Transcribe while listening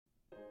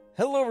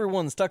Hello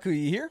everyone,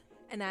 Stakuyi here.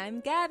 And I'm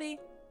Gabby.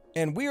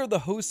 And we are the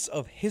hosts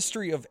of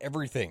History of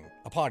Everything,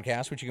 a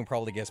podcast which you can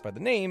probably guess by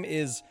the name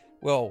is,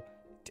 well,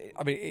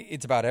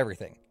 it's about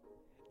everything.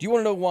 Do you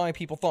want to know why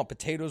people thought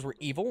potatoes were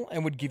evil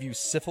and would give you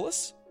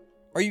syphilis?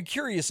 Are you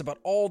curious about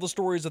all the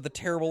stories of the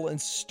terrible and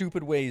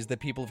stupid ways that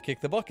people have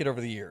kicked the bucket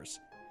over the years?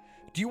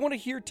 Do you want to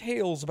hear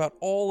tales about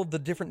all of the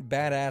different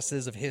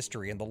badasses of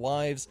history and the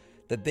lives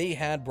that they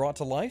had brought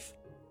to life?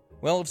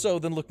 Well, if so,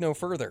 then look no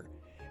further.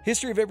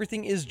 History of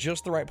Everything is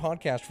just the right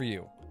podcast for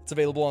you. It's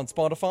available on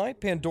Spotify,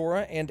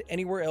 Pandora, and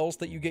anywhere else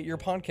that you get your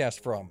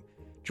podcast from.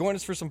 Join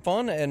us for some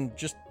fun and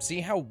just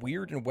see how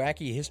weird and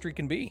wacky history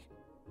can be.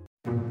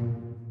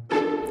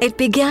 It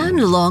began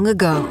long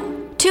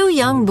ago. Two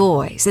young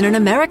boys in an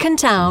American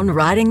town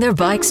riding their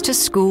bikes to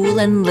school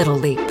and Little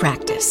League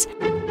practice.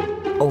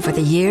 Over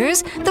the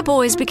years, the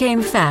boys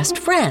became fast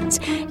friends,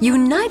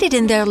 united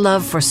in their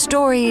love for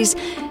stories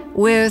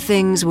where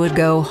things would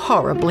go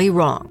horribly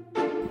wrong.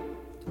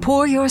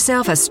 Pour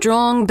yourself a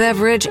strong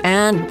beverage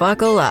and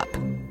buckle up.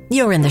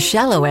 You're in the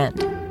shallow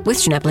end with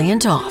Schnebley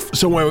and Toff.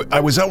 So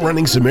I was out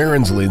running some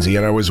errands, Lindsay,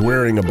 and I was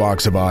wearing a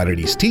Box of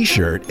Oddities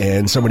t-shirt,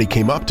 and somebody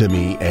came up to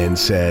me and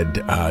said,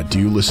 do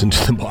you listen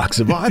to the Box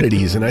of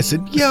Oddities? And I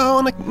said,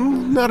 yeah,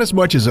 not as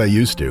much as I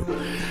used to.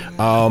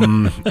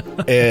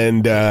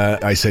 And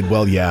I said,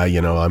 well, yeah,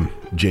 I'm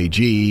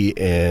JG,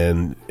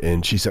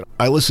 and she said,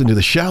 I listen to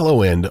the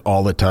shallow end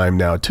all the time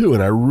now too,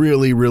 and I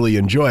really, really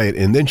enjoy it.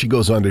 And then she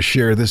goes on to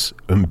share this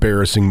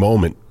embarrassing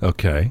moment.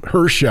 Okay.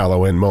 Her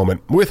shallow end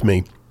moment with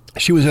me.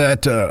 She was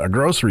at a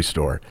grocery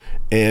store,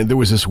 and there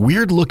was this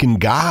weird-looking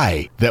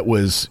guy that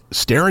was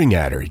staring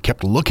at her. He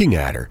kept looking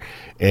at her,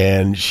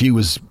 and she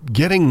was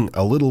getting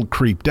a little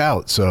creeped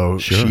out. So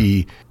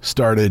She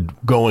started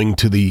going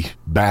to the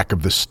back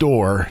of the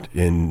store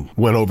and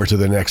went over to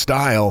the next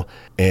aisle.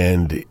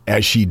 And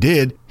as she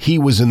did, he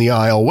was in the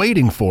aisle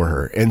waiting for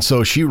her. And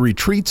so she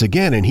retreats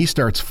again, and he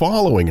starts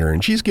following her,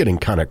 and she's getting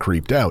kind of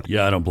creeped out.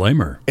 Yeah, I don't blame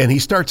her. And he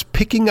starts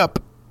picking up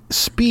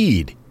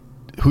speed.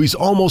 Who's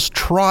almost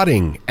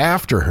trotting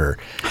after her.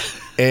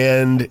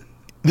 And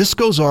this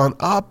goes on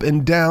up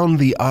and down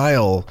the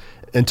aisle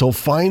until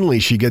finally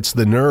she gets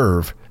the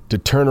nerve to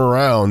turn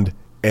around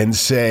and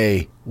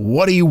say,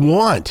 what do you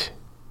want?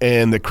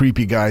 And the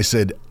creepy guy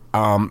said,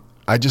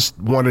 I just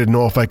wanted to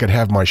know if I could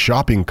have my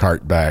shopping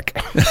cart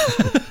back.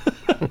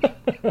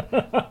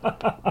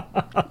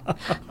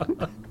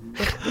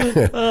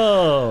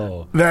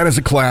 Oh, that is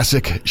a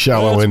classic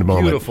shallow end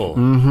moment. Beautiful.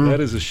 Mm-hmm. That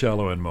is a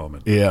shallow end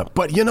moment. Yeah,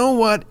 but you know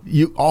what?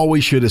 You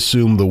always should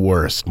assume the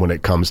worst when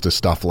it comes to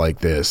stuff like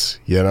this.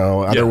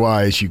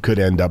 Otherwise you could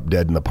end up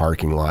dead in the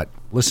parking lot.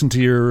 Listen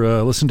to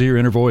your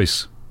inner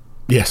voice.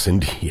 Yes,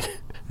 indeed.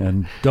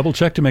 And double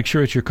check to make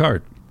sure it's your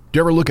cart. Do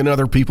you ever look in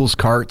other people's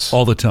carts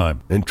all the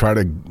time and try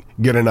to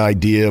get an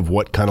idea of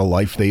what kind of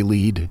life they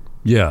lead?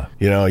 Yeah.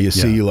 You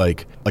see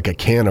like a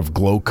can of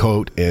Glow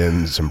Coat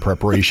and some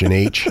Preparation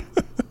H.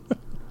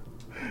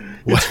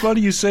 It's funny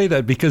you say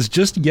that because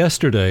just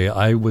yesterday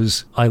I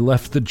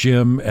left the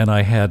gym and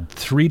I had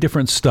 3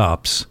 different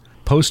stops: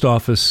 post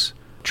office,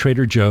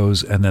 Trader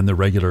Joe's, and then the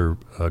regular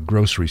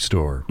grocery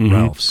store,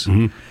 Ralph's.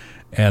 Mm-hmm.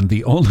 And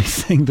the only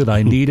thing that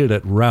I needed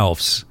at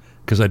Ralph's,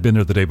 because I'd been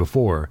there the day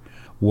before,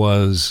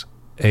 was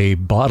a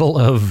bottle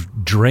of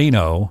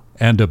Drano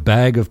and a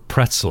bag of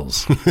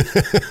pretzels.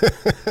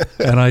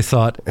 And I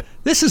thought,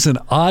 this is an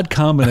odd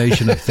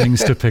combination of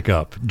things to pick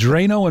up.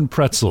 Drano and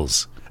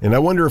pretzels. And I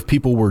wonder if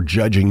people were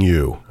judging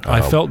you.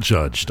 I felt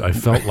judged. I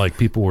felt like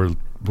people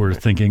were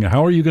thinking,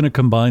 how are you going to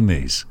combine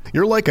these?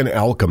 You're like an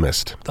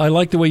alchemist. I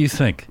like the way you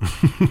think.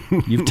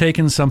 You've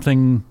taken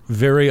something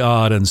very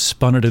odd and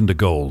spun it into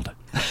gold.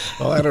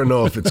 Well, I don't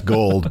know if it's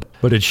gold.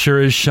 But it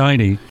sure is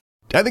shiny.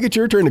 I think it's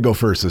your turn to go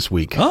first this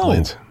week,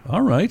 Linz.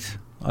 All right.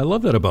 I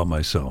love that about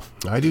myself.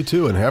 I do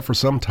too, and have for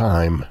some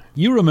time.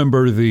 You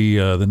remember the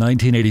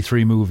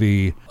 1983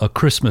 movie A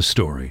Christmas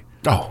Story?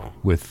 Oh.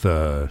 With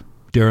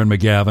Darren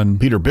McGavin.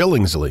 Peter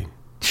Billingsley.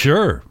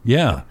 Sure,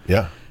 yeah.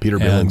 Yeah, Peter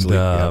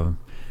Billingsley.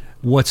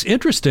 What's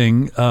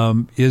interesting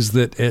is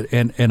that,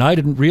 and I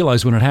didn't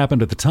realize when it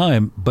happened at the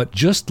time, but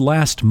just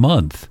last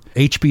month,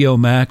 HBO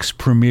Max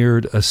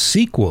premiered a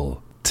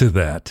sequel to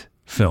that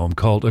film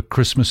called A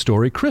Christmas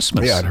Story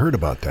Christmas. Yeah, I'd heard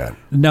about that.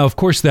 Now, of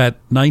course, that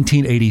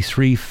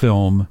 1983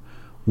 film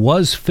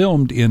was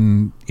filmed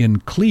in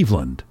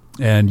Cleveland.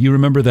 And you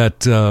remember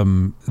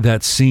that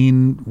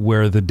scene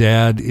where the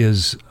dad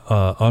is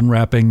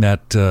unwrapping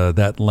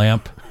that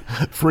lamp?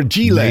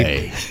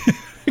 Fragile.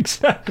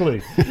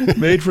 Exactly.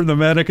 Made from the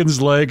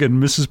mannequin's leg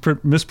and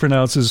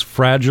mispronounces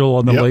fragile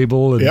on the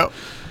label. And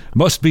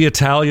must be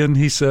Italian,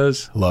 he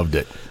says. Loved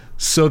it.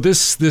 So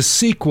this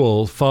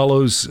sequel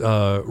follows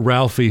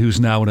Ralphie,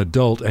 who's now an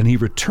adult, and he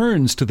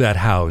returns to that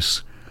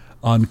house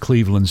on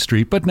Cleveland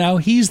Street. But now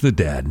he's the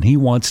dad, and he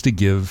wants to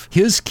give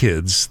his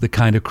kids the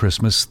kind of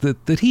Christmas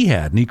that he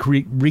had. And he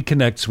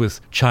reconnects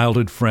with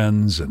childhood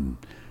friends and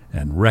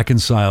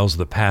reconciles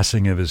the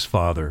passing of his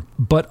father.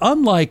 But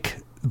unlike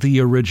the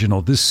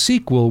original. This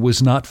sequel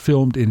was not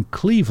filmed in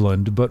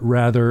Cleveland, but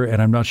rather,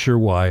 and I'm not sure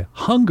why,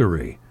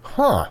 Hungary,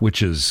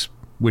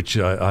 which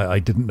I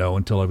didn't know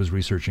until I was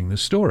researching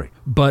this story.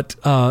 But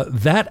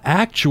that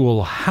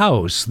actual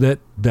house that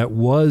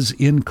was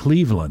in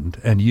Cleveland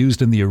and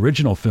used in the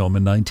original film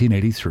in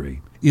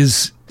 1983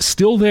 is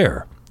still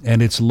there,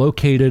 and it's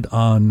located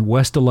on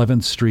West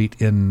 11th Street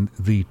in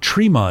the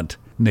Tremont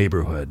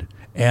neighborhood,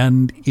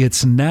 and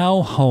it's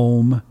now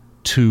home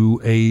to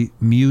a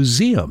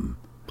museum.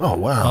 Oh,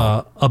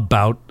 wow.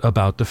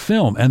 About the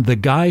film. And the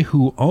guy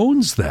who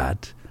owns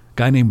that, a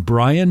guy named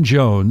Brian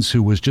Jones,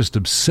 who was just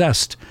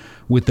obsessed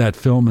with that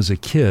film as a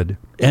kid,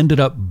 ended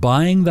up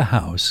buying the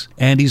house,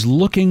 and he's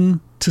looking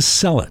to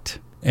sell it.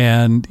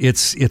 And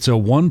it's a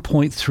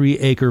 1.3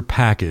 acre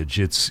package.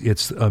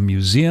 It's a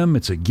museum,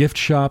 it's a gift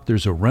shop,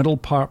 there's a rental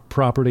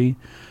property,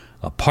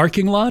 a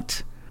parking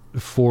lot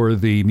for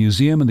the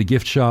museum and the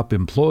gift shop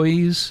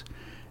employees,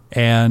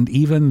 and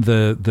even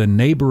the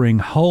neighboring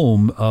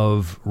home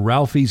of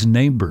Ralphie's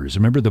neighbors.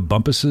 Remember the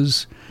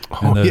Bumpuses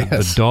and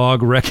the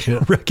dog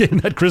wrecking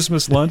that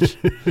Christmas lunch?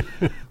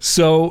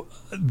 So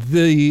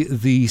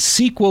the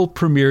sequel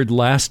premiered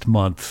last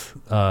month,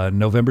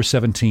 November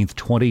 17th,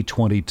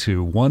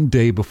 2022, one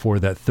day before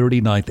that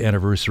 39th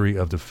anniversary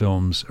of the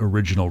film's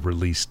original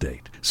release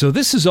date. So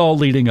this is all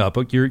leading up.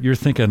 You're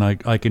thinking,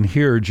 I can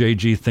hear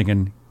JG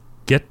thinking,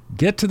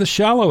 Get to the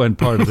shallow end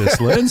part of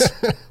this, Linz.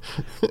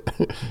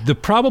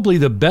 Probably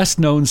the best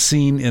known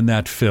scene in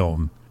that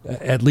film,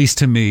 at least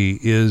to me,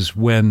 is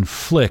when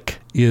Flick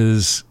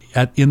is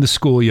in the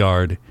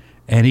schoolyard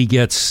and he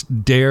gets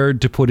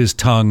dared to put his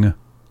tongue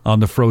on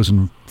the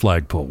frozen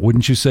flagpole.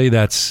 Wouldn't you say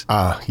that's...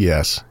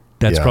 yes.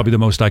 That's probably the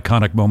most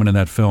iconic moment in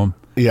that film.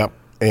 Yep.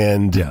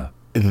 And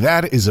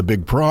that is a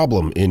big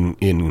problem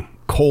in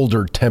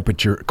colder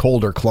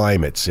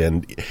climates.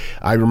 And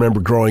I remember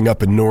growing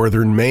up in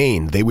northern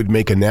Maine, they would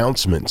make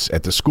announcements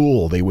at the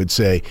school. They would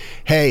say,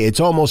 hey, it's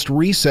almost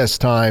recess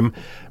time.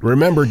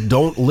 Remember,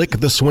 don't lick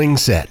the swing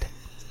set.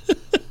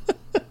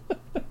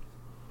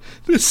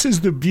 This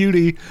is the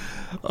beauty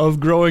of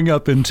growing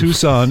up in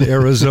Tucson,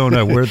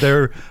 Arizona, where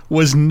there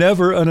was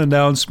never an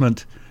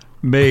announcement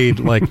made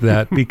like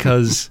that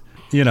because,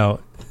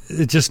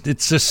 it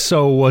just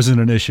so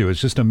wasn't an issue. It's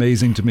just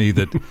amazing to me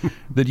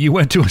that you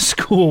went to a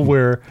school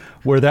where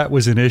that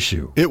was an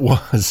issue. It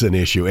was an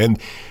issue. And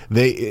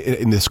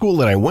in the school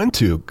that I went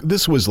to,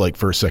 this was like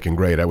first, second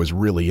grade. I was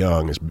really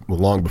young,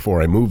 long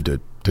before I moved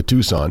to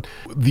Tucson.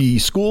 The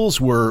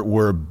schools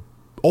were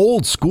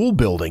old school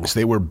buildings.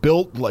 They were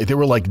built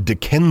like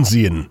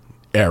Dickensian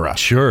era.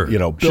 Sure.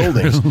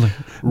 Buildings.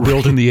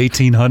 Built in the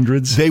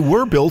 1800s. They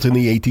were built in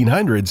the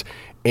 1800s.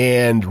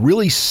 And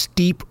really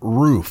steep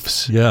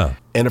roofs. Yeah.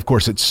 And of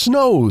course, it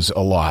snows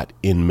a lot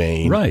in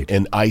Maine. Right.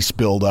 And ice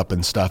buildup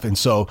and stuff. And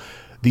so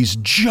these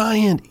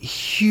giant,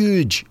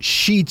 huge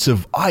sheets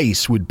of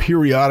ice would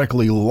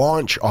periodically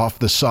launch off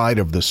the side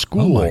of the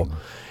school. Oh, my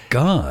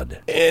God.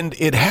 And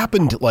it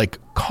happened like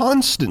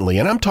constantly.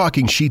 And I'm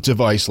talking sheets of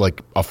ice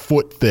like a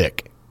foot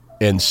thick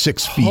and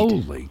 6 feet.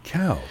 Holy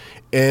cow.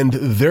 And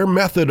their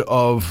method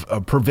of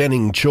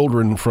preventing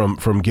children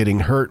from getting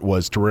hurt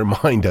was to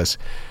remind us,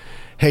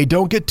 hey,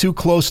 don't get too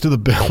close to the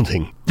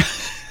building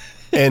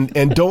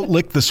and don't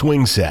lick the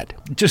swing set.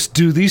 Just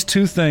do these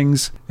two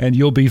things and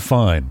you'll be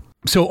fine.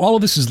 So all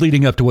of this is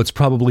leading up to what's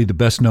probably the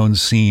best known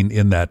scene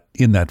in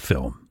that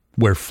film,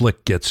 where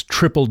Flick gets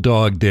triple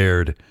dog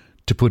dared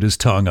to put his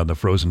tongue on the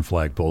frozen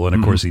flagpole. And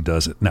of course he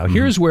does it. Now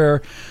here's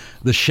where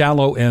the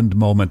shallow end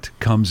moment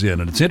comes in.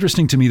 And it's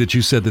interesting to me that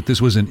you said that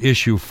this was an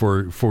issue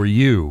for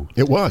you.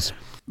 It was.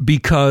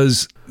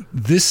 Because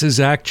this is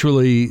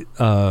actually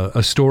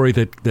a story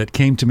that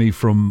came to me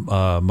from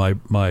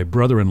my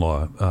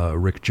brother-in-law,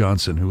 Rick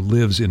Johnson, who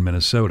lives in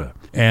Minnesota.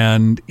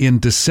 And in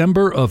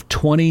December of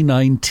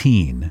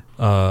 2019,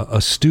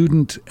 a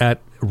student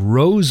at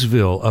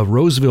Roseville,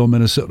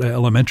 Minnesota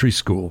elementary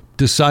school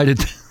decided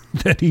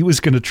that he was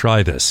going to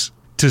try this,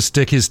 to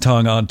stick his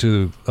tongue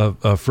onto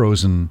a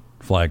frozen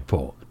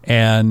flagpole.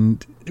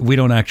 And we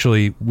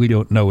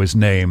don't know his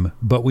name,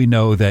 but we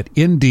know that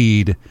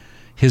indeed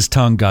his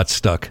tongue got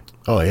stuck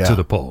to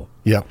the pole.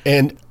 Yeah.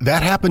 And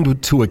that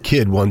happened to a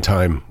kid one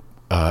time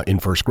in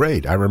first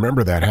grade. I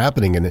remember that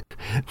happening, and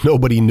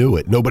nobody knew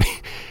it.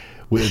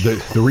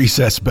 The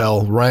recess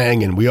bell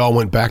rang, and we all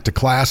went back to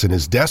class, and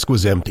his desk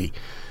was empty.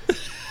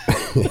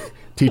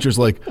 Teacher's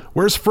like,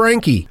 where's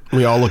Frankie?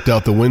 We all looked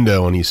out the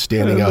window, and he's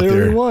standing out there.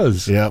 There he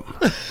was. Yep.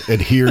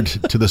 Adhered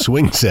to the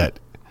swing set.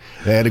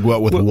 They had to go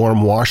out with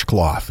warm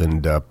washcloth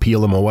and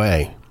peel him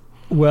away.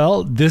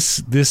 Well,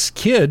 this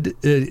kid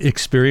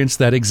experienced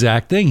that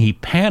exact thing. He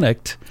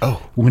panicked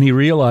when he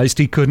realized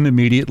he couldn't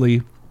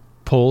immediately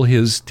pull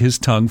his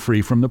tongue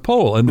free from the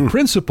pole. And the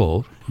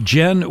principal,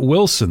 Jen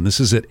Wilson,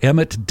 this is at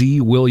Emmett D.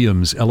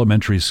 Williams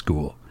Elementary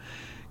School,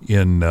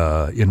 in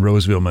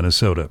Roseville,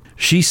 Minnesota.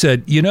 She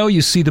said,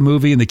 you see the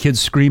movie and the kids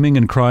screaming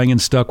and crying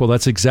and stuck. Well,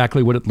 that's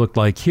exactly what it looked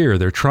like here.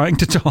 They're trying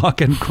to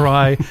talk and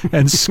cry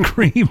and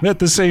scream at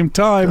the same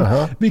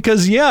time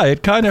because,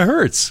 it kind of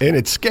hurts. And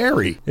it's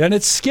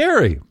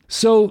scary.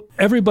 So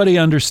everybody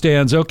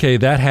understands, okay,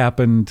 that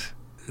happened.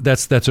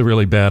 That's a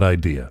really bad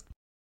idea.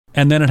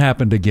 And then it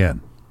happened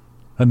again.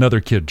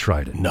 Another kid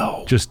tried it.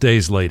 No. Just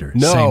days later.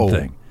 No. Same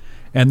thing.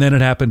 And then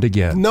it happened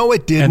again. No,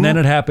 it didn't. And then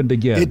it happened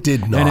again. It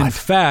did not. And in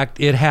fact,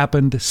 it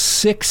happened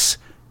 6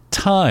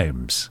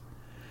 times.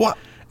 What?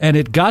 And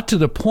it got to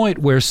the point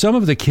where some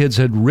of the kids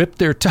had ripped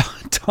their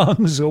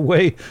tongues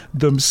away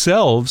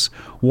themselves.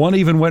 One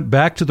even went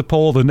back to the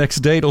pole the next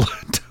day to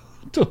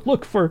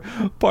look for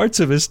parts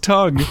of his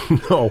tongue.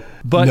 No.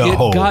 But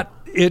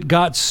it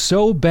got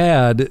so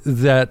bad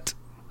that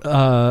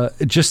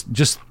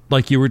just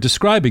like you were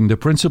describing, the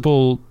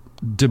principal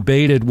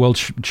debated, well,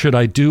 should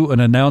I do an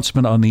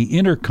announcement on the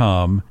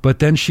intercom? But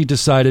then she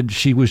decided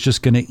she was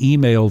just going to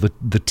email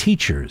the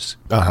teachers.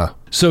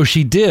 So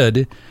she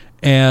did,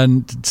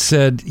 and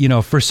said,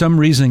 for some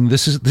reason,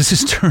 this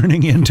is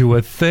turning into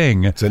a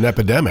thing. It's an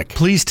epidemic.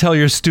 Please tell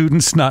your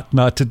students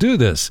not to do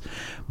this.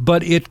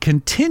 But it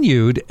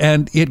continued,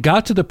 and it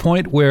got to the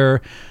point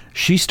where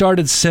she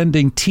started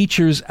sending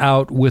teachers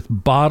out with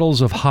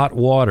bottles of hot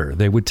water.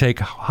 They would take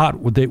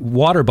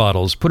water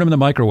bottles, put them in the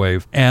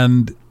microwave,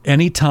 and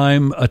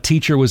anytime a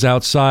teacher was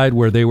outside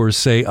where they were,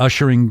 say,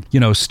 ushering,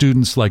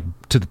 students like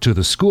to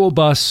the school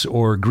bus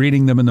or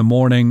greeting them in the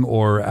morning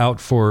or out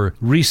for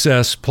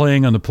recess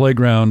playing on the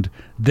playground,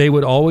 they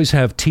would always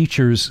have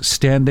teachers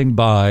standing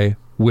by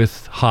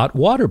with hot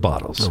water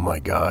bottles. Oh, my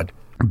God.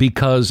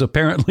 Because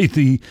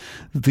apparently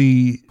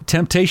the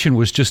temptation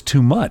was just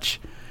too much.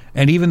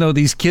 And even though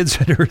these kids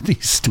had heard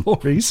these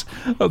stories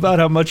about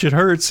how much it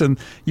hurts, and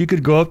you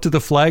could go up to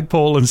the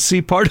flagpole and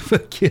see part of a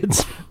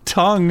kid's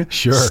tongue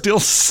still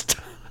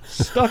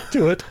stuck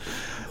to it,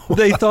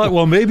 they thought,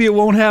 well, maybe it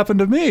won't happen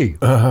to me.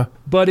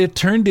 But it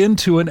turned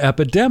into an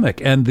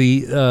epidemic. And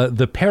the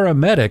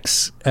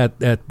paramedics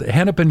at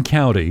Hennepin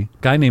County,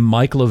 a guy named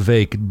Mike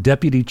LeVake,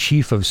 Deputy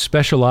Chief of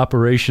Special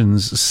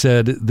Operations,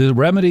 said the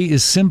remedy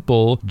is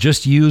simple.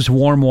 Just use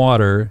warm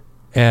water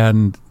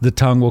and the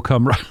tongue will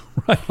come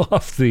right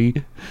off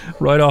the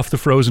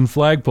frozen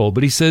flagpole.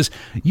 But he says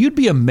you'd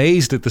be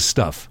amazed at the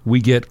stuff we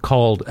get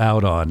called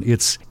out on.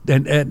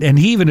 And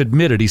he even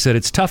admitted, he said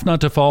it's tough not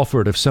to fall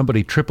for it if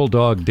somebody triple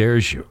dog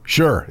dares you.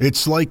 Sure,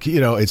 it's like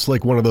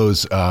one of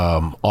those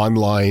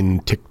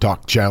online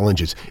TikTok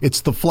challenges. It's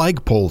the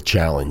flagpole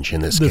challenge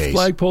in this case. The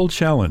flagpole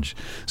challenge.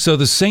 So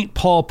the St.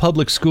 Paul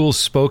Public Schools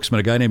spokesman,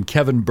 a guy named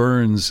Kevin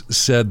Burns,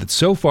 said that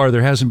so far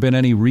there hasn't been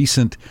any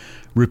recent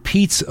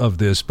repeats of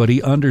this, but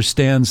he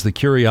understands the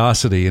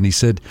curiosity. And he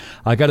said,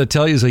 I got to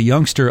tell you, as a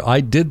youngster,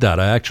 I did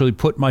that. I actually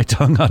put my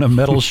tongue on a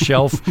metal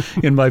shelf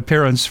in my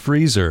parents'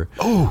 freezer.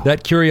 Oh.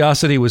 That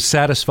curiosity was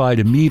satisfied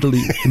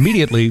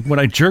immediately when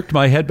I jerked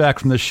my head back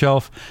from the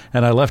shelf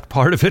and I left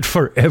part of it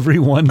for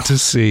everyone to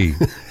see.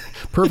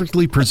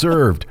 Perfectly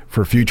preserved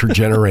for future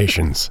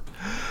generations.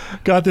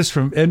 Got this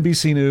from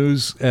NBC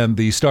News and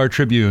the Star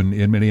Tribune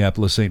in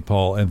Minneapolis, St.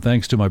 Paul. And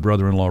thanks to my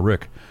brother-in-law,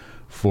 Rick,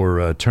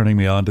 for turning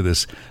me on to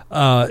this.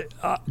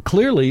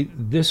 Clearly,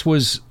 this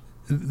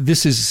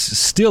is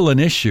still an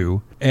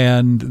issue,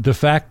 and the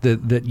fact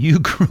that you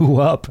grew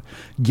up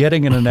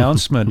getting an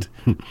announcement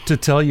to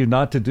tell you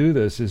not to do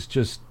this is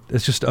just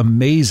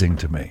amazing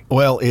to me.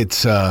 Well,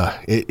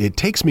 it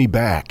takes me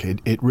back.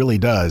 It really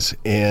does.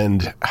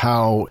 And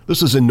how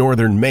this was in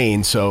northern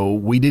Maine, so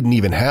we didn't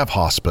even have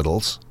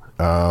hospitals.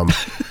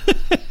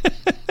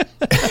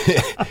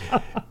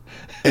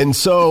 And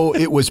so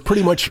it was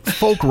pretty much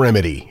folk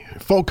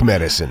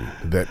medicine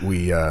that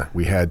we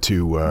had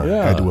to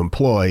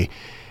employ.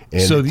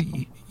 And so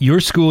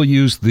your school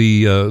used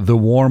the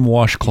warm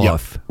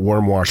washcloth. Yep,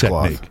 warm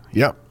washcloth. Technique.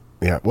 Yep.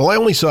 Yeah. Well, I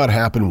only saw it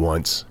happen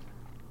once,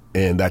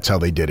 and that's how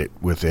they did it,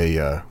 with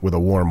a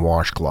warm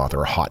washcloth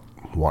or a hot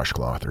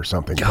washcloth or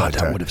something. God,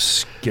 that would have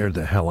scared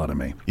the hell out of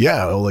me.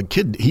 Yeah. Well, the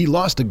kid, he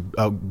lost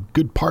a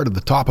good part of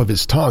the top of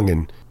his tongue,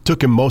 and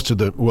took him most of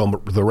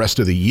the rest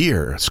of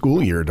the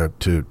school year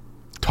to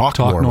talk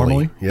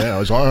normally. Yeah, I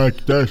was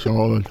like this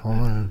all the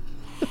time.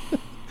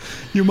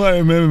 You might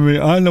remember me.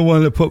 I'm the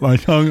one that put my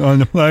tongue on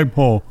the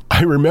flagpole.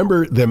 I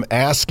remember them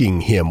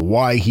asking him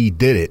why he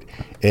did it,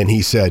 and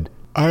he said,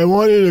 I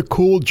wanted a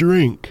cool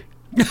drink.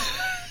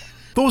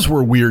 Those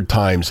were weird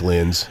times,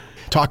 Linz.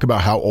 Talk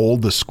about how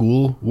old the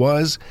school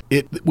was.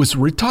 It was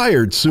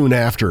retired soon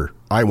after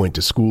I went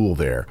to school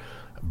there.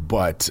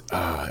 But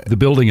the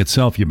building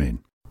itself, you mean?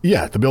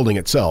 Yeah, the building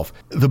itself.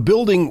 The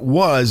building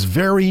was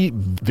very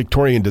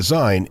Victorian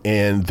design,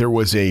 and there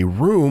was a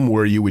room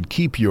where you would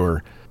keep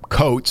your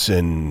coats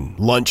and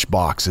lunch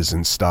boxes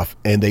and stuff,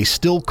 and they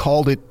still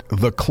called it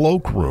the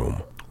cloak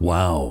room.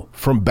 Wow.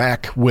 From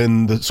back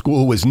when the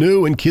school was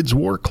new and kids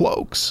wore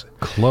cloaks.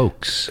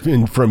 Cloaks.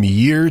 And from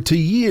year to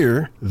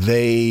year,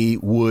 they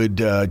would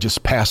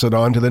just pass it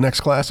on to the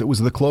next class. It was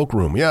the cloak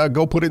room. Yeah,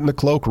 go put it in the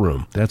cloak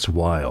room. That's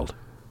wild.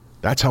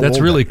 That's how That's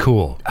old really that-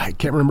 cool. I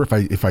can't remember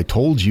if I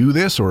told you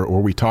this or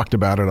we talked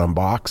about it on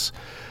Box,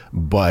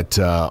 but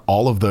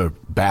all of the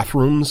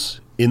bathrooms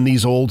in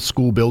these old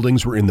school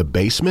buildings were in the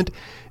basement.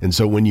 And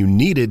so when you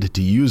needed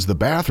to use the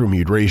bathroom,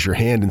 you'd raise your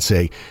hand and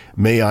say,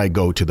 "May I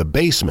go to the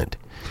basement?"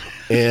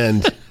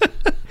 And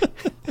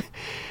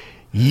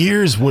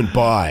years went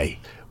by.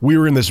 We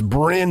were in this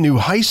brand new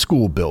high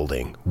school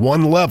building,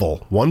 one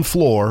level, one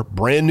floor,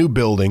 brand new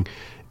building,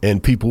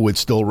 and people would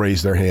still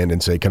raise their hand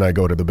and say, "Can I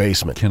go to the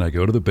basement?" Can I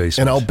go to the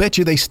basement? And I'll bet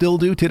you they still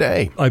do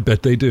today. I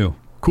bet they do.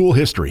 Cool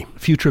history. A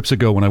few trips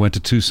ago when I went to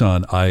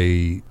Tucson,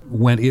 I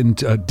went in,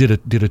 did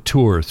a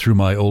tour through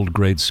my old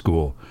grade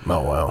school.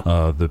 Oh,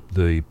 wow.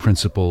 The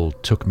principal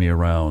took me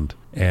around,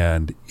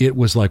 and it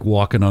was like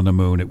walking on the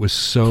moon. It was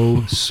so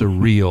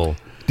surreal.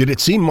 Did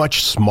it seem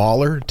much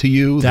smaller to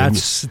you?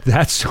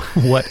 That's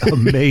what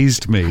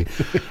amazed me.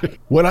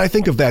 When I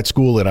think of that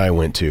school that I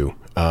went to,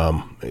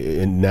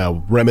 and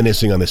now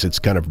reminiscing on this, it's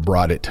kind of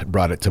brought it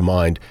to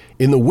mind.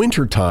 In the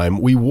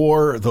wintertime, we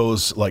wore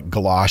those like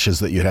galoshes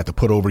that you'd have to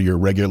put over your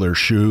regular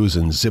shoes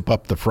and zip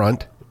up the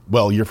front.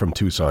 Well, you're from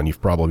Tucson.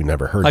 You've probably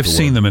never heard I've the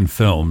seen word them in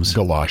films.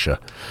 galosha.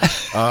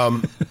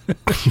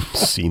 You've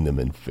seen them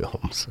in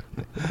films.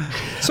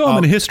 Saw them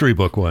in a history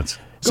book once.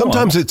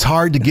 Sometimes it's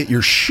hard to get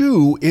your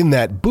shoe in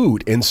that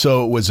boot, and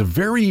so it was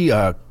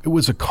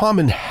a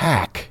common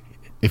hack,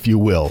 if you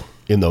will,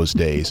 in those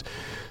days,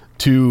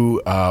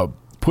 to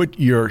put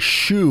your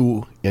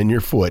shoe and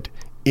your foot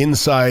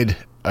inside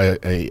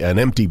an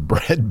empty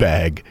bread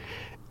bag,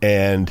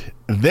 and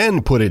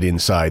then put it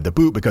inside the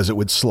boot because it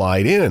would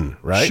slide in,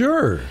 right?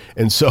 Sure.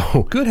 And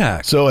so Good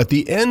hack. So at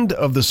the end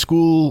of the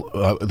school,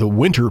 the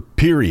winter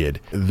period,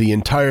 the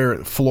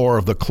entire floor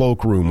of the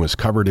cloakroom was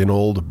covered in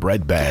old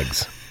bread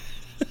bags.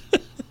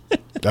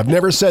 I've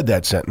never said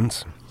that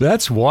sentence.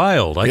 That's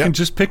wild. I can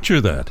just picture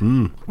that.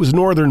 It was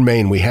northern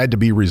Maine. We had to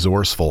be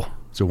resourceful.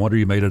 It's a wonder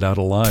you made it out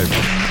alive.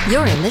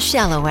 You're in the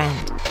shallow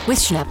end with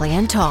Schnebley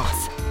and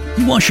Toth.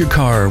 You wash your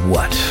car,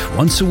 what,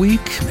 once a week,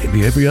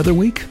 maybe every other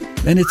week?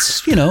 And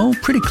it's,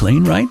 pretty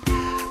clean, right?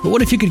 But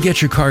what if you could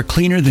get your car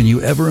cleaner than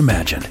you ever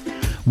imagined?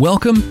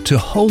 Welcome to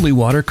Holy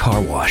Water Car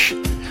Wash.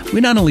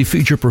 We not only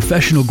feature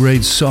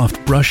professional-grade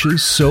soft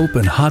brushes, soap,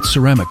 and hot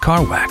ceramic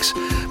car wax,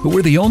 but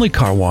we're the only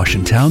car wash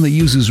in town that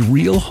uses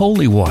real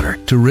holy water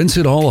to rinse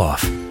it all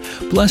off.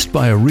 Blessed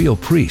by a real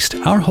priest,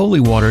 our holy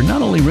water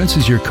not only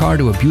rinses your car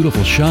to a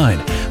beautiful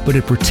shine, but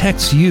it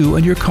protects you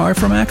and your car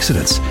from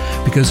accidents.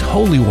 Because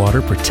holy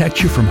water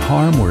protects you from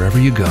harm wherever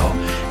you go.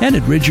 And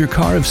it rids your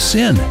car of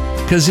sin,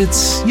 because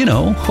it's,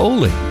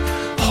 holy.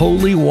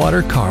 Holy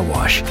Water Car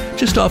Wash,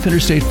 just off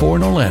Interstate 4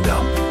 in Orlando.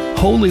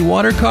 Holy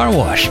Water Car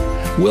Wash.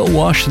 We'll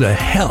wash the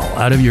hell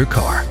out of your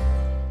car.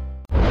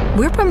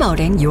 We're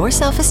promoting your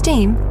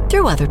self-esteem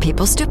through other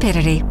people's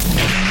stupidity.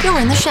 You're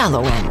in the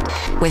shallow end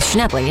with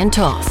Schnebley and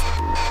Toth.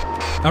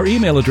 Our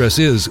email address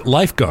is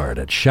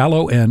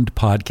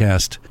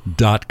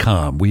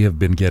lifeguard@shallowendpodcast.com. We have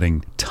been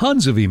getting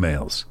tons of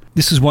emails.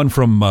 This is one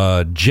from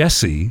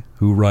Jesse,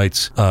 who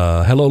writes,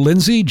 hello,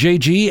 Lindsay,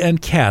 JG, and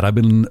Kat. I've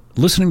been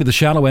listening to The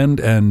Shallow End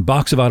and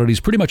Box of Oddities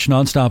pretty much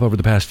nonstop over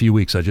the past few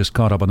weeks. I just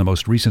caught up on the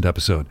most recent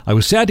episode. I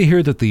was sad to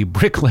hear that the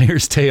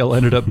bricklayer's tale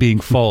ended up being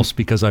false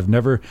because I've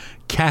never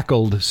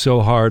cackled so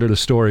hard at a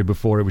story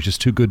before. It was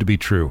just too good to be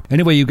true.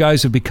 Anyway, you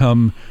guys have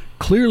become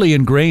clearly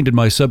ingrained in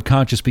my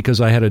subconscious because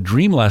I had a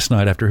dream last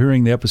night after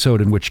hearing the episode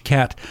in which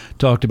Kat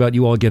talked about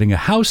you all getting a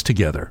house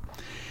together.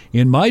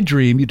 In my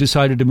dream, you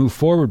decided to move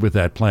forward with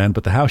that plan,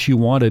 but the house you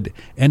wanted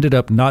ended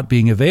up not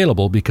being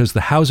available because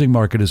the housing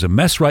market is a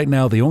mess right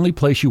now. The only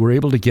place you were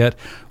able to get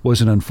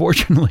was an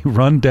unfortunately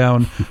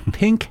run-down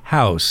pink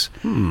house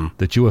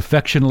that you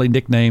affectionately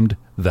nicknamed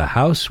the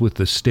house with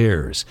the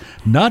stairs.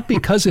 Not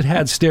because it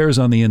had stairs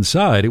on the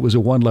inside, it was a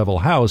one-level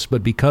house,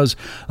 but because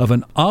of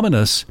an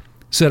ominous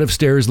set of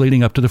stairs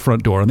leading up to the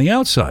front door on the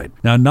outside.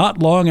 Now, not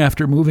long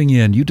after moving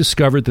in, you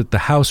discovered that the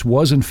house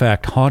was in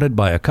fact haunted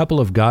by a couple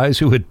of guys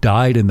who had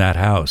died in that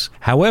house.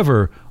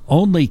 However,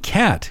 only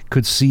Kat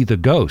could see the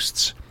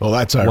ghosts. Well,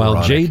 that's ironic.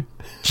 While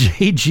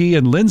JG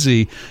and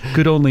Lindsay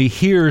could only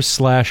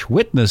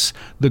hear/witness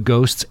the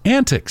ghosts'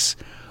 antics.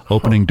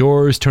 Opening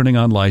doors, turning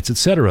on lights,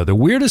 etc. The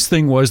weirdest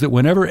thing was that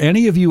whenever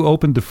any of you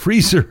opened the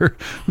freezer,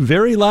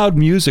 very loud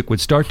music would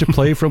start to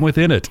play from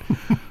within it.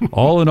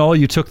 All in all,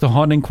 you took the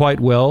haunting quite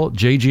well.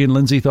 JG and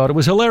Lindsay thought it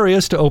was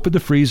hilarious to open the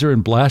freezer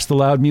and blast the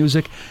loud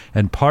music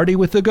and party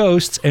with the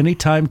ghosts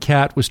anytime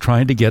Kat was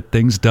trying to get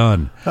things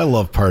done. I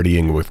love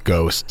partying with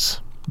ghosts.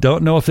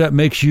 Don't know if that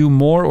makes you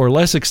more or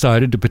less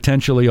excited to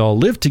potentially all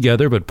live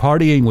together, but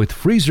partying with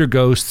freezer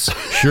ghosts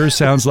sure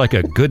sounds like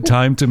a good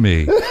time to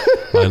me.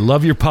 I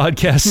love your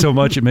podcast so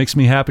much. It makes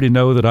me happy to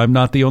know that I'm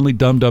not the only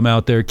dum-dum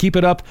out there. Keep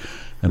it up,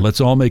 and let's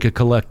all make a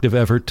collective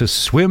effort to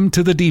swim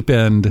to the deep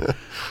end.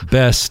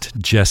 Best,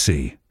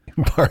 Jesse.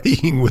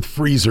 Partying with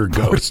freezer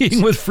ghosts.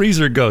 Partying with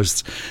freezer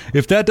ghosts.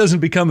 If that doesn't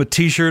become a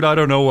T-shirt, I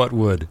don't know what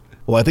would.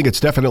 Well, I think it's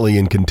definitely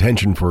in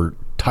contention for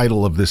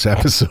title of this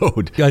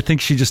episode. I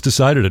think she just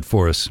decided it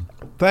for us.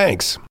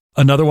 Thanks.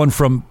 Another one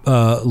from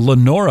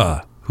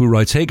Lenora, who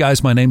writes, "Hey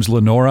guys, my name's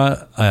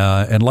Lenora,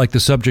 and like the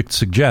subject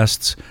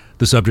suggests,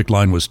 the subject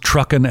line was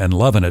truckin' and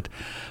loving it.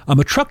 I'm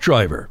a truck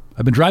driver.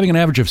 I've been driving an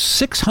average of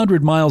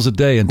 600 miles a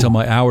day until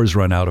my hours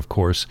run out, of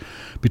course,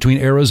 between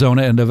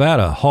Arizona and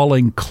Nevada,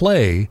 hauling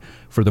clay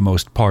for the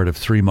most part of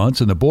 3 months,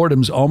 and the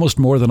boredom's almost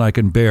more than I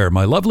can bear.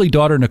 My lovely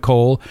daughter,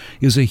 Nicole,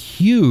 is a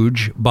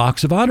huge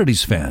Box of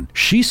Oddities fan.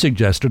 She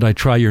suggested I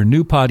try your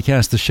new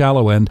podcast, The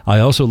Shallow End. I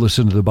also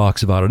listen to the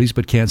Box of Oddities,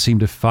 but can't seem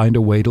to find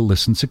a way to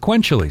listen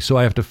sequentially, so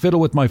I have to fiddle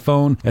with my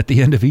phone at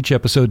the end of each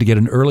episode to get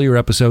an earlier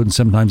episode, and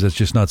sometimes that's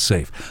just not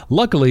safe.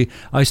 Luckily,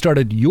 I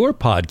started your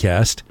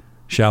podcast,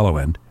 Shallow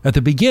End, at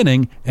the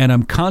beginning, and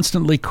I'm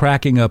constantly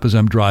cracking up as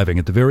I'm driving,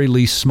 at the very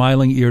least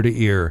smiling ear to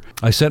ear.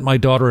 I sent my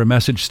daughter a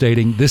message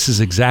stating, this is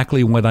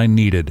exactly what I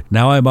needed.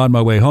 Now I'm on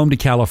my way home to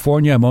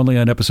California. I'm only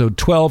on episode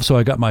 12, so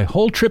I got my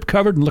whole trip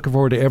covered and looking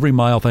forward to every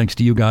mile thanks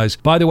to you guys.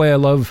 By the way, I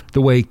love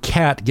the way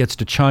Kat gets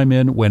to chime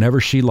in whenever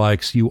she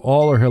likes. You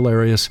all are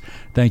hilarious.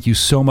 Thank you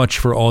so much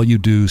for all you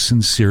do.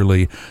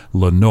 Sincerely,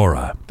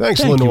 Lenora." Thanks,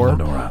 Thank Lenora. you,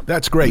 Lenora.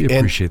 That's great. We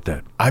appreciate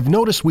that. I've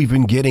noticed we've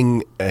been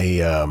getting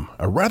a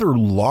rather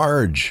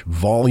large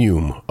volume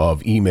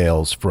of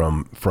emails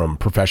from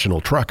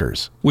professional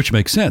truckers. Which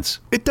makes sense.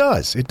 It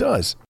does.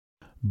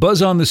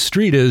 Buzz on the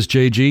street is,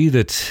 JG,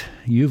 that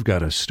you've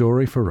got a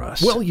story for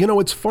us. Well,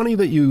 it's funny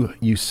that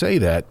you say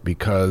that,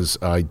 because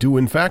I do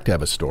in fact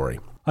have a story.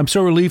 I'm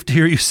so relieved to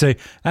hear you say,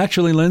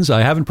 actually, Linz,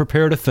 I haven't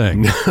prepared a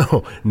thing.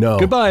 No.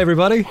 Goodbye,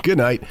 everybody. Good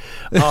night.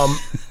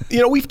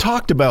 We've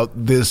talked about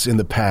this in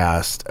the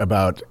past,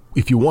 about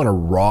if you want to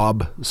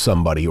rob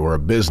somebody or a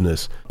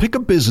business, pick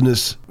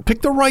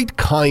the right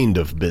kind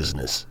of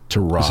business to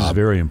rob. This is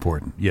very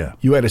important, yeah.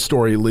 You had a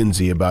story,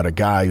 Lindsay, about a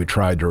guy who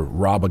tried to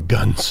rob a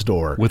gun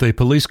store. With a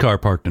police car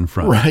parked in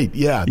front. Right,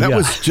 yeah. That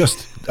was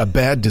just a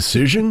bad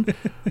decision.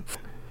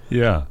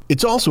 Yeah.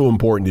 It's also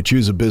important to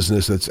choose a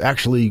business that's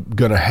actually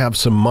going to have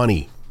some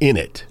money in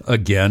it.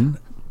 Again,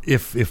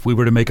 if we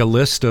were to make a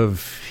list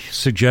of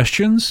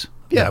suggestions,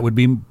 Yeah. that would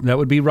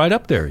be right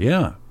up there,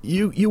 yeah.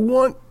 You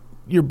want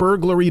your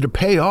burglary to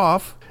pay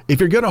off. If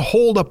you're going to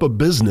hold up a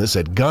business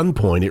at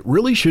gunpoint, it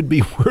really should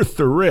be worth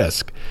the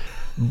risk.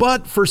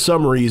 But for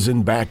some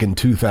reason, back in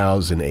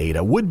 2008,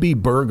 a would-be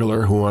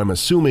burglar who I'm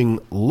assuming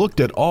looked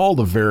at all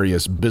the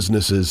various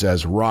businesses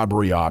as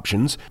robbery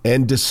options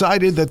and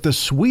decided that the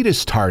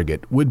sweetest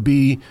target would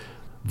be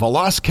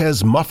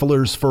Velasquez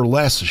Mufflers for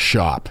Less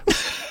shop.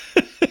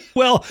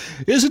 Well,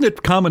 isn't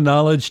it common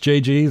knowledge,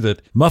 JG,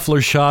 that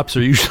muffler shops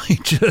are usually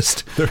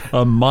just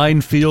a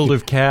minefield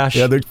of cash?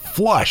 Yeah, they're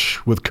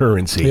flush with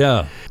currency.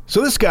 Yeah.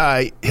 So this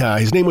guy,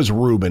 his name was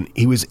Ruben.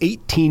 He was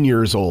 18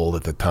 years old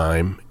at the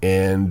time,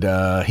 and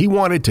he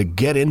wanted to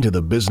get into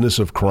the business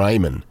of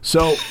crime.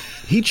 So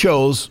he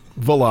chose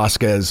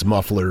Velasquez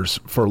Mufflers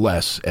for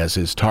Less as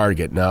his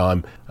target.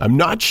 Now, I'm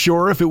not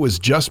sure if it was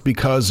just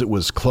because it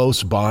was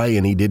close by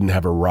and he didn't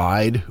have a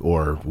ride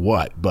or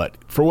what, but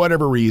for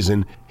whatever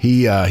reason,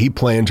 he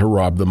planned to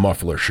rob the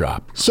muffler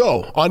shop.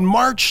 So on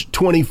March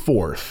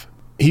 24th,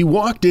 he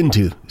walked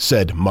into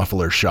said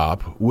muffler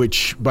shop,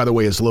 which, by the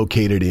way, is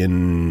located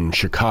in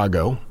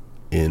Chicago,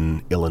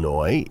 in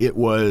Illinois. It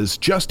was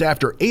just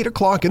after 8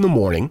 o'clock in the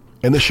morning,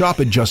 and the shop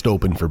had just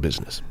opened for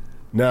business.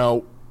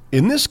 Now,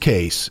 in this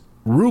case,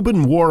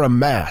 Ruben wore a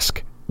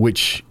mask,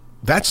 which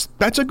that's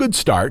a good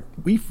start.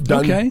 We've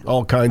done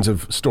all kinds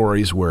of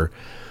stories where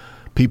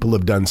people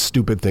have done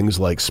stupid things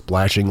like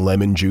splashing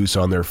lemon juice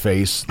on their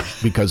face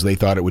because they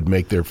thought it would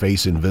make their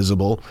face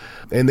invisible,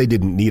 and they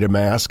didn't need a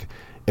mask.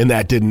 And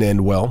that didn't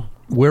end well.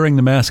 Wearing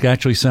the mask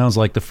actually sounds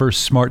like the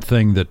first smart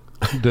thing that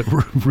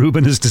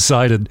Ruben has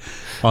decided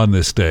on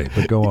this day.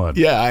 But go on.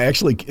 Yeah, I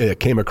actually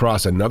came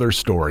across another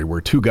story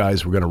where two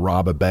guys were going to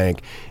rob a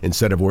bank.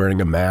 Instead of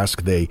wearing a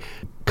mask, they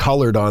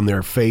colored on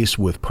their face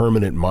with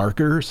permanent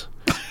markers.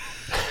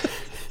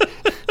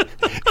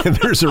 And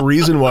there's a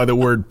reason why the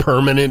word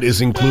permanent is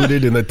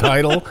included in the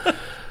title.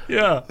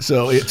 Yeah.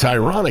 So it's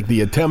ironic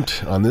the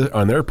attempt on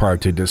their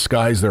part to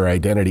disguise their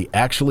identity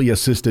actually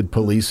assisted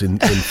police in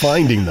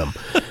finding them.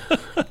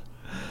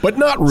 But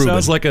not Ruben.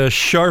 Sounds like a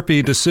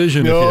Sharpie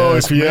decision,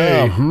 if you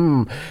ask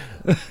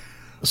me.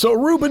 So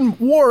Ruben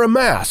wore a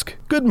mask.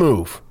 Good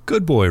move.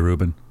 Good boy,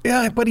 Ruben.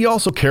 Yeah, but he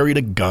also carried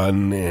a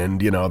gun,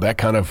 and, that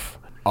kind of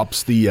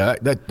ups the,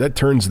 that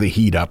turns the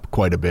heat up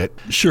quite a bit.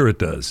 Sure it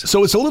does.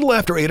 So it's a little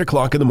after 8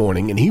 o'clock in the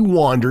morning, and he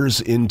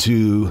wanders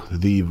into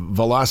the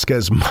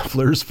Velasquez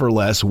Mufflers for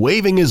Less,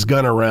 waving his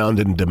gun around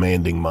and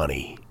demanding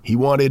money. He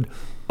wanted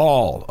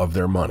all of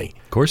their money.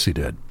 Of course he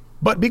did.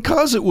 But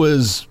because it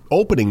was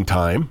opening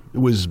time, it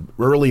was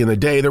early in the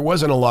day, there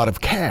wasn't a lot of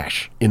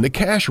cash in the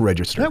cash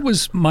register. That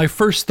was my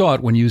first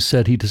thought when you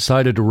said he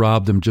decided to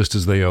rob them just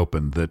as they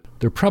opened, that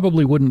there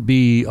probably wouldn't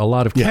be a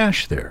lot of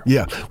cash there.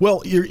 Yeah.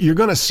 Well, you're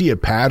going to see a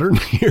pattern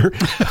here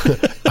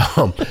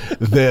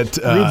that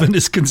Ruben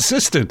is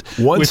consistent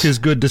with his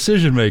good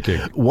decision-making.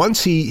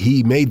 Once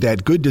he made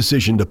that good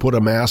decision to put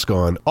a mask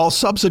on, all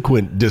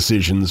subsequent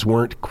decisions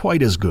weren't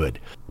quite as good.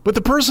 But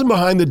the person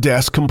behind the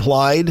desk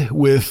complied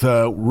with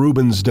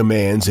Ruben's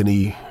demands, and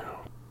he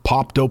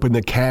popped open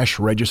the cash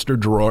register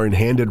drawer and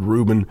handed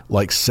Reuben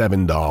like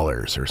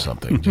 $7 or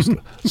something, just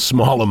a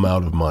small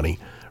amount of money.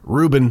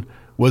 Reuben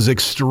was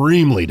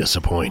extremely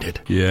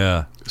disappointed.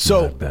 Yeah.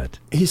 So I bet.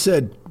 he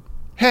said,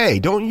 "Hey,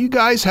 don't you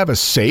guys have a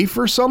safe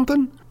or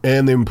something?"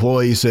 And the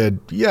employee said,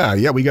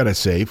 yeah, we got a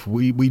safe.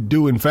 We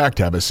do, in fact,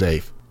 have a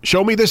safe.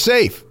 "Show me the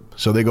safe."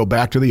 So they go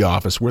back to the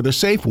office where the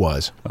safe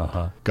was.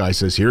 Guy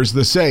says, "Here's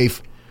the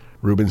safe."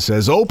 Reuben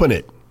says, "Open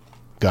it."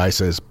 Guy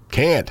says,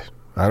 "Can't.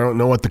 I don't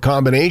know what the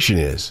combination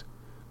is."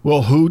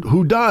 "Well,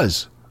 who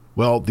does?"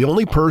 "Well, the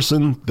only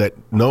person that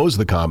knows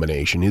the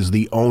combination is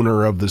the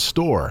owner of the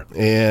store.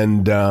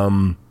 And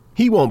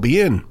he won't be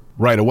in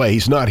right away.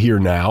 He's not here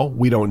now.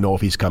 We don't know if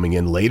he's coming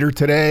in later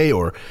today,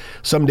 or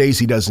some days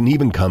he doesn't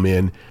even come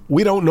in.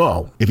 We don't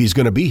know if he's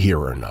going to be here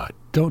or not."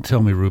 Don't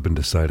tell me Reuben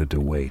decided to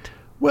wait.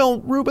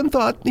 Well, Reuben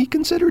he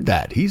considered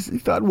that. He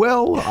thought,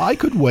 well, I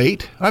could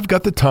wait. I've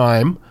got the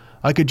time.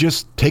 I could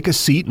just take a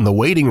seat in the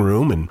waiting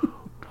room and...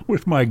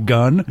 With my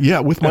gun? Yeah,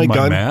 with my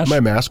gun, my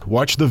mask,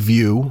 watch The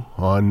View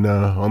on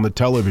the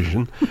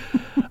television,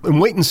 and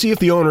wait and see if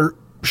the owner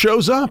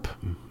shows up.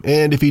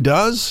 And if he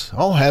does,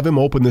 I'll have him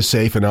open the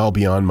safe and I'll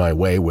be on my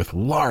way with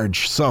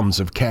large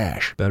sums of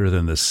cash. Better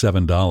than the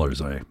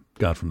 $7 I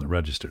got from the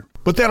register.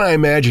 But then I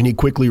imagine he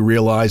quickly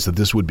realized that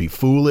this would be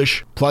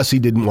foolish. Plus, he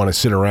didn't want to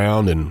sit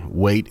around and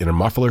wait in a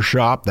muffler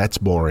shop. That's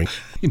boring.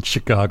 In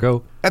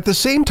Chicago? At the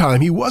same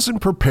time, he wasn't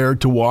prepared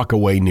to walk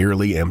away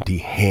nearly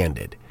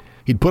empty-handed.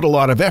 He'd put a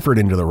lot of effort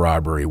into the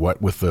robbery,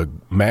 what with the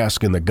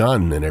mask and the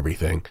gun and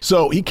everything.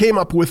 So he came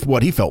up with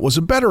what he felt was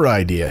a better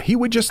idea. He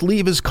would just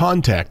leave his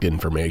contact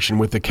information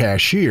with the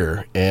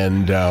cashier,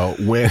 and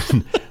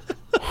when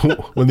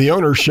the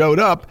owner showed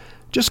up,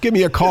 just give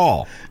me a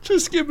call.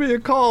 Just give me a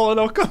call and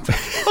I'll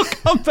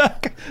come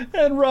back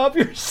and rob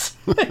your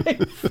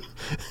safe.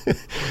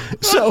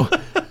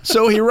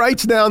 So he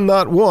writes down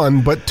not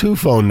one, but two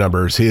phone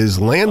numbers, his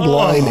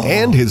landline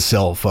and his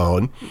cell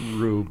phone.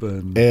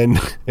 Reuben.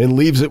 And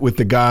leaves it with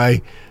the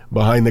guy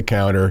behind the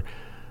counter.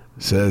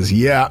 Says,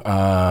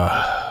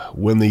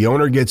 when the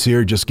owner gets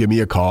here, just give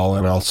me a call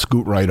and I'll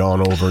scoot right on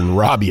over and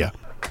rob you.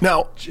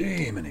 Now,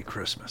 Jiminy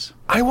Christmas.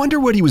 I wonder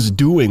what he was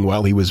doing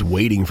while he was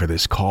waiting for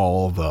this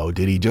call, though.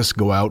 Did he just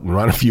go out and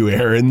run a few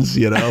errands,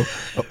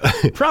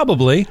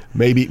 Probably.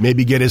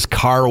 Maybe get his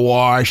car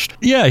washed.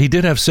 Yeah, he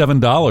did have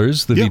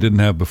 $7 that he didn't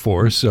have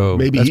before, so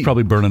maybe that's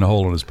probably burning a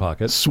hole in his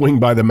pocket. Swing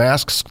by the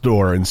mask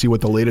store and see what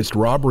the latest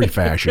robbery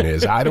fashion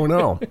is. I don't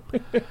know.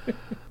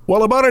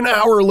 Well, about an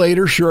hour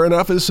later, sure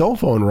enough, his cell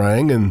phone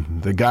rang,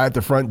 and the guy at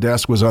the front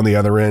desk was on the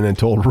other end and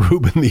told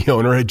Reuben the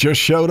owner had just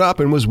showed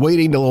up and was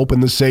waiting to open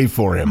the safe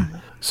for him.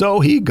 So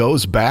he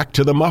goes back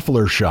to the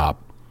muffler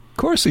shop. Of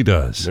course he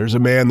does. There's a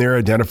man there,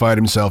 identified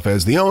himself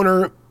as the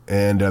owner,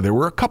 and there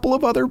were a couple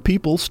of other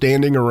people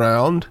standing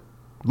around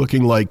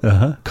looking like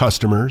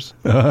customers.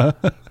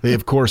 They,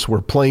 of course,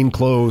 were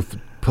plainclothed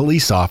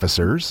police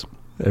officers.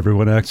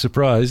 Everyone acts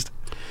surprised.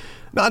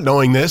 Not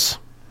knowing this,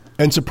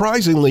 and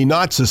surprisingly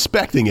not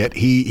suspecting it,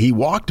 he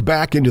walked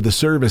back into the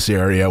service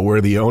area where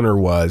the owner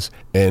was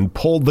and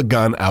pulled the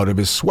gun out of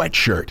his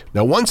sweatshirt.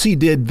 Now, once he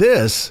did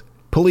this,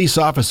 police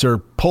officer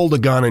pulled a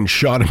gun and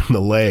shot him in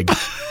the leg.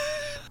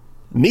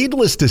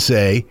 Needless to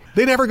say,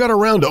 they never got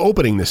around to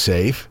opening the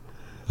safe,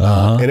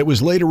 and it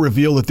was later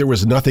revealed that there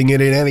was nothing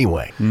in it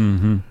anyway.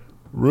 Mm-hmm.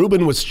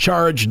 Reuben was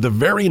charged the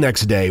very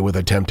next day with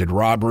attempted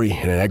robbery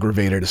and an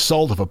aggravated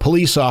assault of a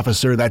police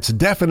officer. That's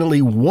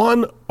definitely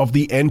one of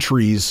the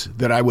entries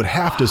that I would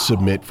have to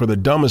submit for the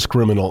dumbest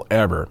criminal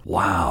ever.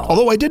 Wow.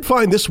 Although I did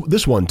find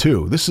this one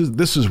too. This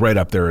is right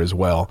up there as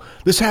well.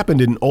 This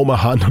happened in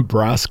Omaha,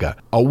 Nebraska.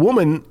 A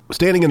woman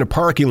standing in a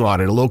parking lot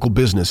at a local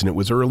business, and it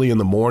was early in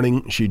the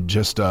morning. She'd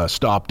just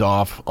stopped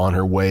off on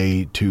her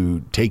way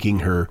to taking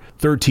her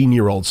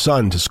 13-year-old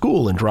son to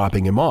school and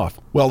dropping him off.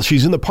 Well,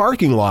 she's in the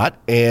parking lot,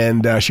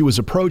 and she was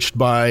approached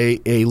by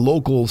a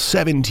local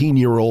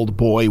 17-year-old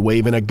boy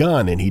waving a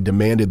gun, and he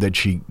demanded that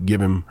she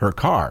give him her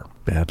car.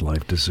 Bad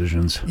life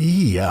decisions.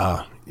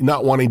 Yeah.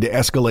 Not wanting to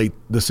escalate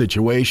the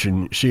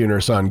situation, she and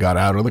her son got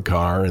out of the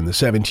car, and the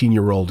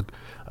 17-year-old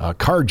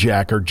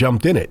carjacker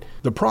jumped in it.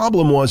 The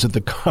problem was that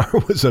the car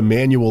was a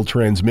manual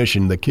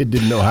transmission. The kid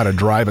didn't know how to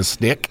drive a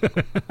stick.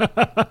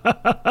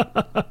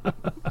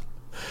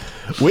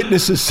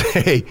 Witnesses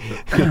say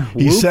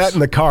he sat in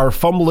the car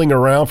fumbling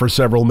around for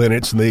several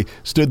minutes, and they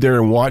stood there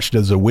and watched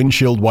as the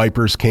windshield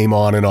wipers came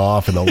on and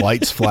off and the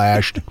lights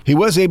flashed. He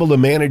was able to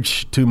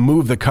manage to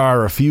move the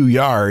car a few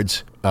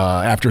yards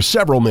after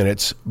several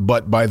minutes,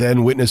 but by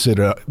then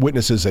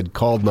witnesses had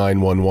called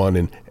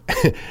 911,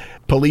 and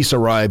police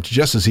arrived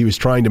just as he was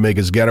trying to make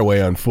his getaway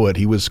on foot.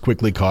 He was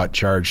quickly caught,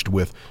 charged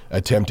with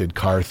attempted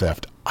car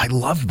theft. I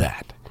love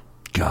that.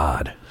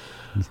 God.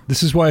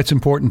 This is why it's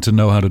important to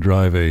know how to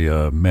drive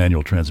a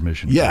manual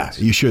transmission. Yeah,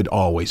 you should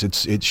always.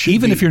 It should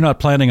even be, if you're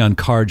not planning on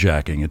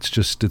carjacking.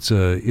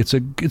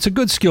 It's a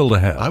good skill to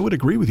have. I would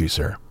agree with you,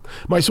 sir.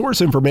 My source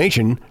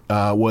information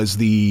was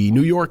the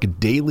New York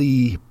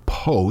Daily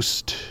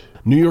Post,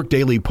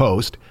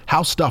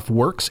 How Stuff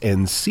Works,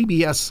 and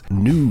CBS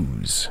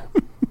News.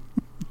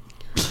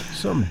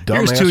 Some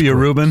dumbass Here's to you,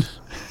 crooks. Reuben.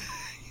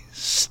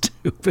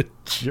 Stupid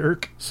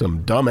jerk.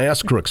 Some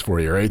dumbass crooks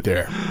for you right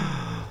there.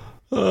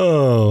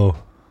 Oh,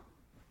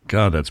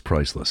 God, that's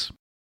priceless.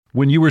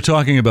 When you were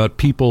talking about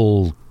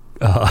people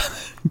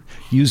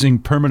using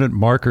permanent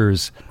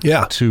markers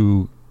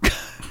to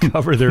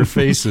cover their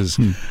faces,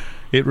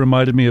 it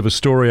reminded me of a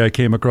story I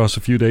came across a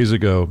few days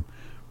ago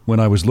when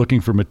I was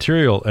looking for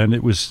material, and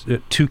it was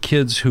two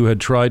kids who had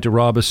tried to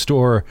rob a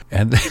store,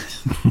 and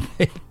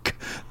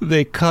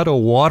they cut a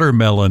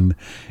watermelon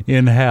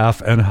in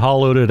half and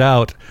hollowed it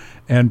out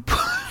and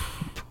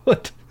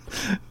put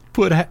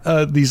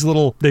these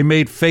little, they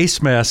made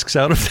face masks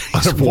out of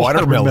these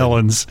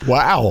watermelons.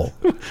 Wow.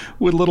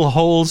 With little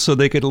holes so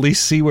they could at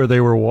least see where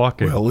they were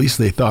walking. Well, at least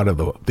they thought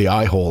of the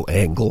eye hole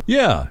angle.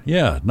 Yeah,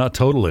 not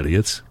total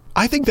idiots.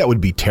 I think that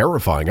would be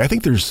terrifying. I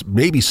think there's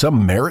maybe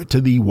some merit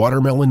to the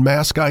watermelon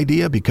mask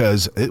idea,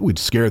 because it would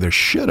scare the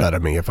shit out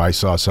of me if I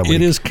saw somebody.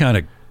 It is kind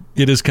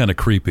of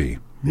creepy.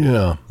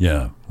 Yeah.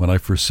 Yeah. When I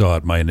first saw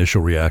it, my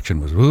initial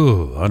reaction was,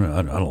 ooh, I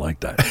don't like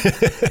that.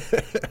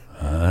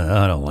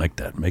 I don't like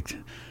that. Make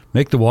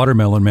the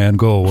watermelon man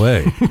go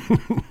away.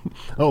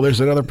 Oh,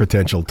 there's another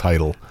potential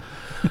title.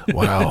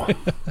 Wow.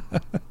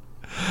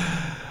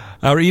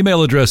 Our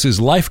email address is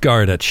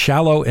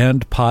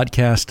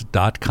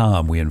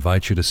lifeguard@shallowendpodcast.com. We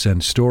invite you to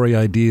send story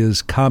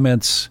ideas,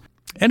 comments,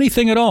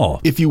 anything at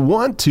all. If you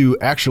want to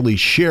actually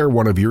share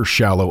one of your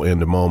shallow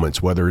end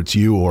moments, whether it's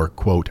you or,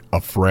 quote, a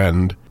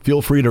friend,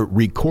 feel free to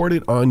record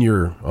it on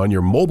your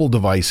mobile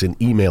device and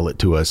email it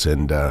to us,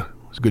 and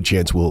there's a good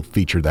chance we'll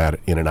feature that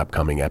in an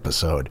upcoming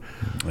episode.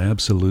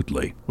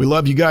 Absolutely. We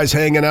love you guys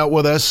hanging out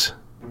with us.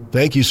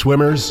 Thank you,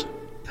 swimmers.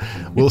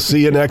 We'll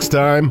see you next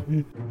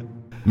time.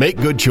 Make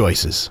good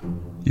choices.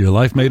 Your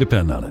life may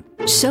depend on it.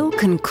 So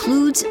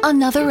concludes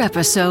another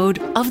episode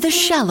of The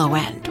Shallow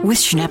End with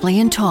Schnebley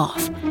and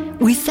Toff.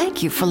 We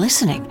thank you for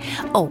listening.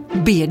 Oh,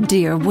 be a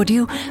dear, would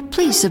you?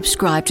 Please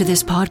subscribe to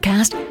this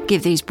podcast,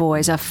 give these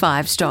boys a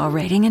 5-star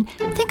rating, and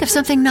think of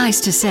something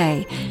nice to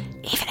say,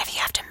 even if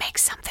you have to make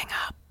something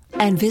up.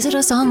 And visit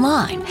us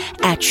online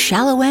at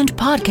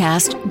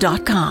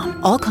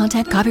shallowendpodcast.com. All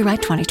content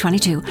copyright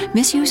 2022.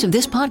 Misuse of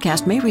this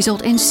podcast may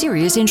result in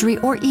serious injury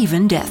or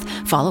even death.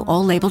 Follow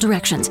all label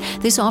directions.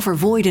 This offer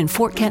void in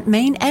Fort Kent,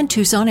 Maine and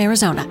Tucson,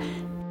 Arizona.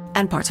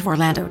 And parts of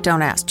Orlando.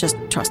 Don't ask, just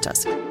trust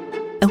us.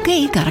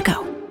 Okay, gotta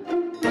go.